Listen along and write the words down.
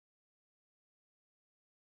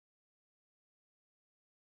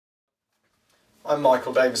I'm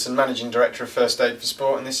Michael Davison, Managing Director of First Aid for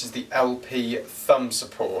Sport, and this is the LP thumb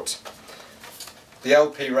support. The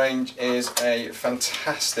LP range is a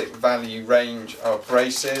fantastic value range of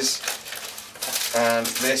braces, and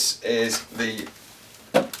this is the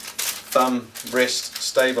thumb wrist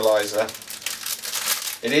stabiliser.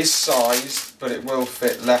 It is sized, but it will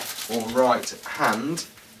fit left or right hand,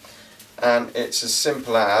 and it's as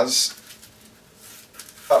simple as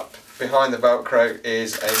up behind the Velcro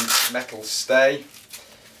is a metal stay.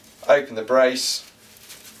 Open the brace,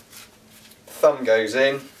 thumb goes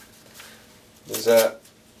in, there's a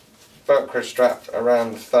Velcro strap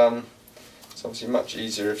around the thumb. It's obviously much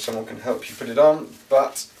easier if someone can help you put it on,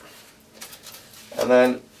 and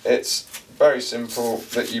then it's very simple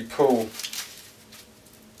that you pull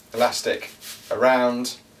elastic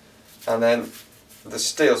around, and then the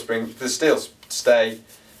steel stay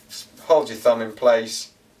holds your thumb in place.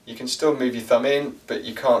 You can still move your thumb in, but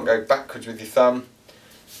you can't go backwards with your thumb.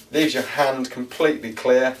 Leaves your hand completely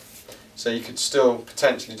clear, so you could still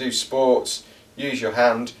potentially do sports, use your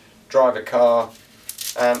hand, drive a car,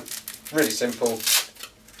 and really simple.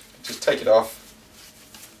 Just take it off,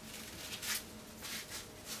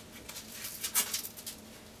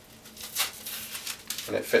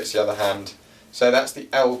 and it fits the other hand. So that's the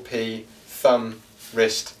LP thumb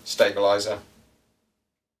wrist stabiliser.